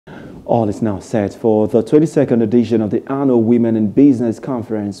All is now set for the 22nd edition of the annual Women in Business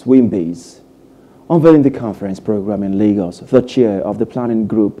Conference, WIMBIZ. Unveiling the conference program in Lagos, the chair of the planning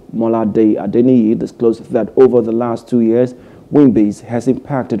group, Molade Adeniyi, disclosed that over the last 2 years, WIMBIZ has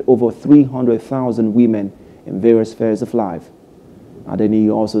impacted over 300,000 women in various spheres of life.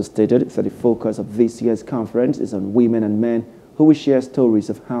 Adeniyi also stated that the focus of this year's conference is on women and men who will share stories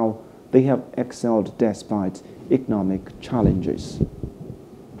of how they have excelled despite economic challenges.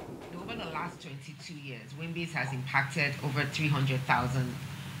 Over the last 22 years, WIMBIZ has impacted over 300,000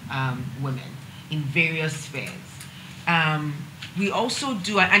 women in various spheres. We also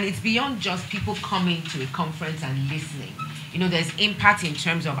do, and it's beyond just people coming to a conference and listening. You know, there's impact in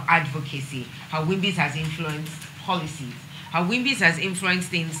terms of advocacy, how WIMBIZ has influenced policies, how WIMBIZ has influenced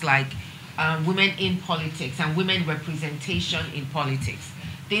things like women in politics and women representation in politics,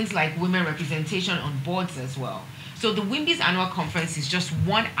 things like women representation on boards as well. So the WIMBIZ annual conference is just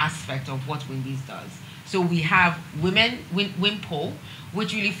one aspect of what WIMBIZ does. So we have WIMPO,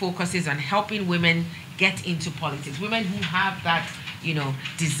 which really focuses on helping women get into politics. Women who have that, you know,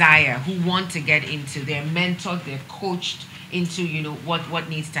 desire, who want to get into, they're mentored, they're coached into, you know, what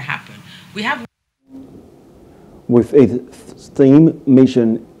needs to happen. We have, with its theme,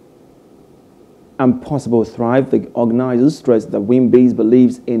 mission, and possible thrive, the organizers stress that WIMBIZ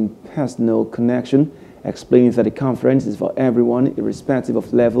believes in personal connection, explaining that the conference is for everyone, irrespective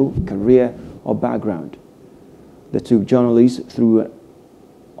of level, career, or background. They took journalists through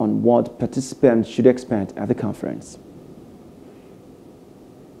on what participants should expect at the conference.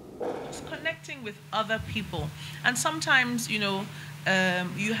 Just connecting with other people. And sometimes, you know,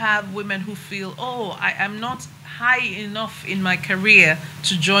 you have women who feel, oh, I am not high enough in my career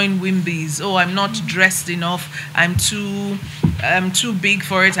to join WIMBIZ. Oh, I'm not dressed enough. I'm too big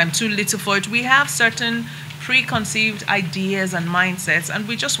for it. I'm too little for it. We have certain preconceived ideas and mindsets, and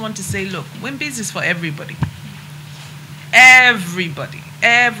we just want to say, look, WIMBIZ is for everybody.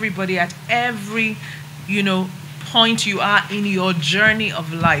 Everybody at every, you know, point you are in your journey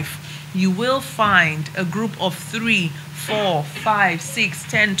of life, you will find a group of 3, 4, 5, 6,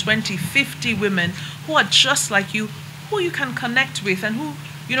 10, 20, 50 women who are just like you, who you can connect with and who,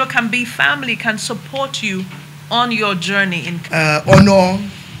 you know, can be family, can support you on your journey. Honor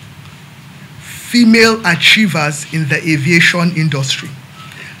female achievers in the aviation industry.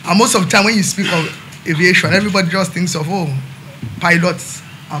 And most of the time when you speak of aviation, everybody just thinks of, oh, pilots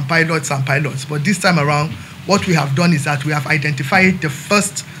and pilots and pilots. But this time around, what we have done is that we have identified the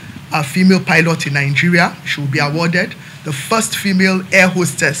first female pilot in Nigeria. She will be awarded. The first female air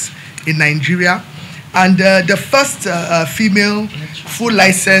hostess in Nigeria. And the first female full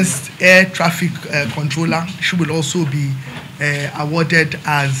licensed air traffic controller. She will also be awarded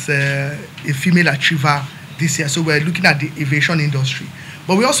as a female achiever this year. So we're looking at the aviation industry.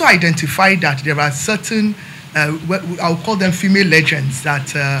 But we also identified that there are certain, I'll call them female legends, that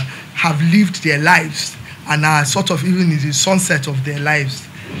have lived their lives and are sort of even in the sunset of their lives.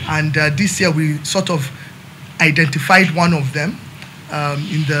 And this year we sort of identified one of them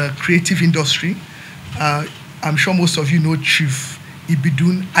in the creative industry. I'm sure most of you know Chief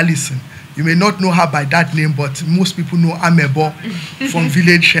Ibidun Allison. You may not know her by that name, but most people know Amebo from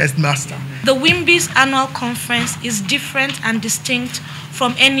Village Headmaster. The WIMBIZ annual conference is different and distinct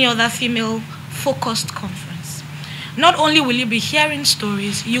from any other female-focused conference. Not only will you be hearing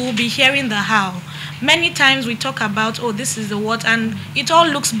stories, you will be hearing the how. Many times we talk about, oh, this is the what, and it all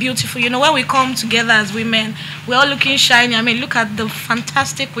looks beautiful. You know, when we come together as women, we're all looking shiny. I mean, look at the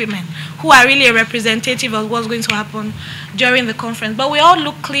fantastic women who are really a representative of what's going to happen during the conference. But we all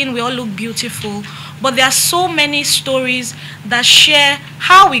look clean, we all look beautiful. But there are so many stories that share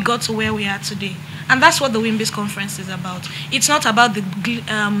how we got to where we are today. And that's what the WIMBIZ conference is about. It's not about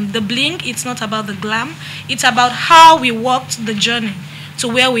the bling, it's not about the glam. It's about how we walked the journey to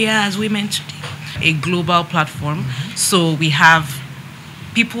where we are as women today. A global platform, so we have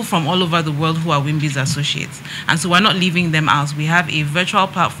people from all over the world who are WIMBIZ associates, and so we're not leaving them out. We have a virtual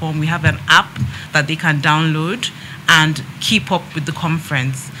platform, we have an app that they can download and keep up with the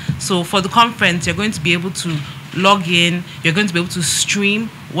conference. So for the conference, you're going to be able to log in, you're going to be able to stream,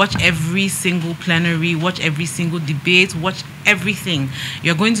 watch every single plenary, watch every single debate, watch everything.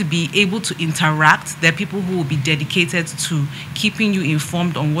 You're going to be able to interact. There are people who will be dedicated to keeping you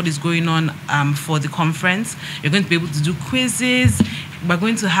informed on what is going on for the conference. You're going to be able to do quizzes. We're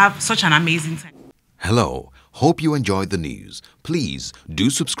going to have such an amazing time. Hello. Hope you enjoyed the news. Please do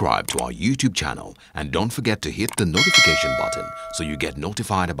subscribe to our YouTube channel and don't forget to hit the notification button so you get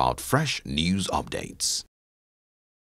notified about fresh news updates.